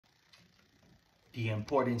The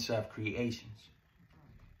importance of creations,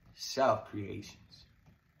 self-creations,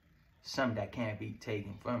 something that can't be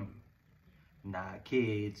taken from you. Not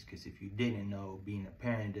kids, because if you didn't know, being a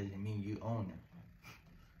parent doesn't mean you own them.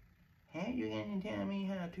 How you gonna tell me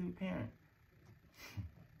how to parent?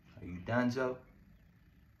 Are you done so?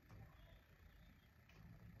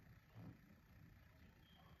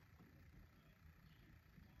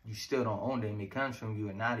 You still don't own them. It comes from you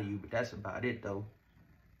and not of you, but that's about it though.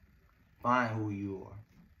 Find who you are.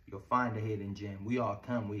 You'll find a hidden gem. We all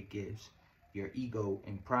come with gifts. Your ego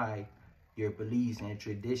and pride, your beliefs and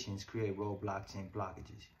traditions create roadblocks and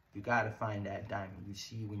blockages. You got to find that diamond. You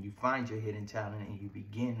see, when you find your hidden talent and you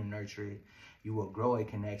begin to nurture it, you will grow a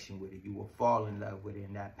connection with it. You will fall in love with it.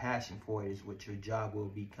 And that passion for it is what your job will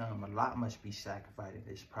become. A lot must be sacrificed in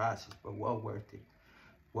this process, but well worth it.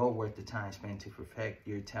 Well worth the time spent to perfect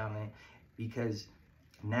your talent, because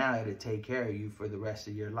now it'll take care of you for the rest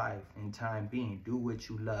of your life. In time being, do what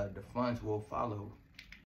you love. The funds will follow.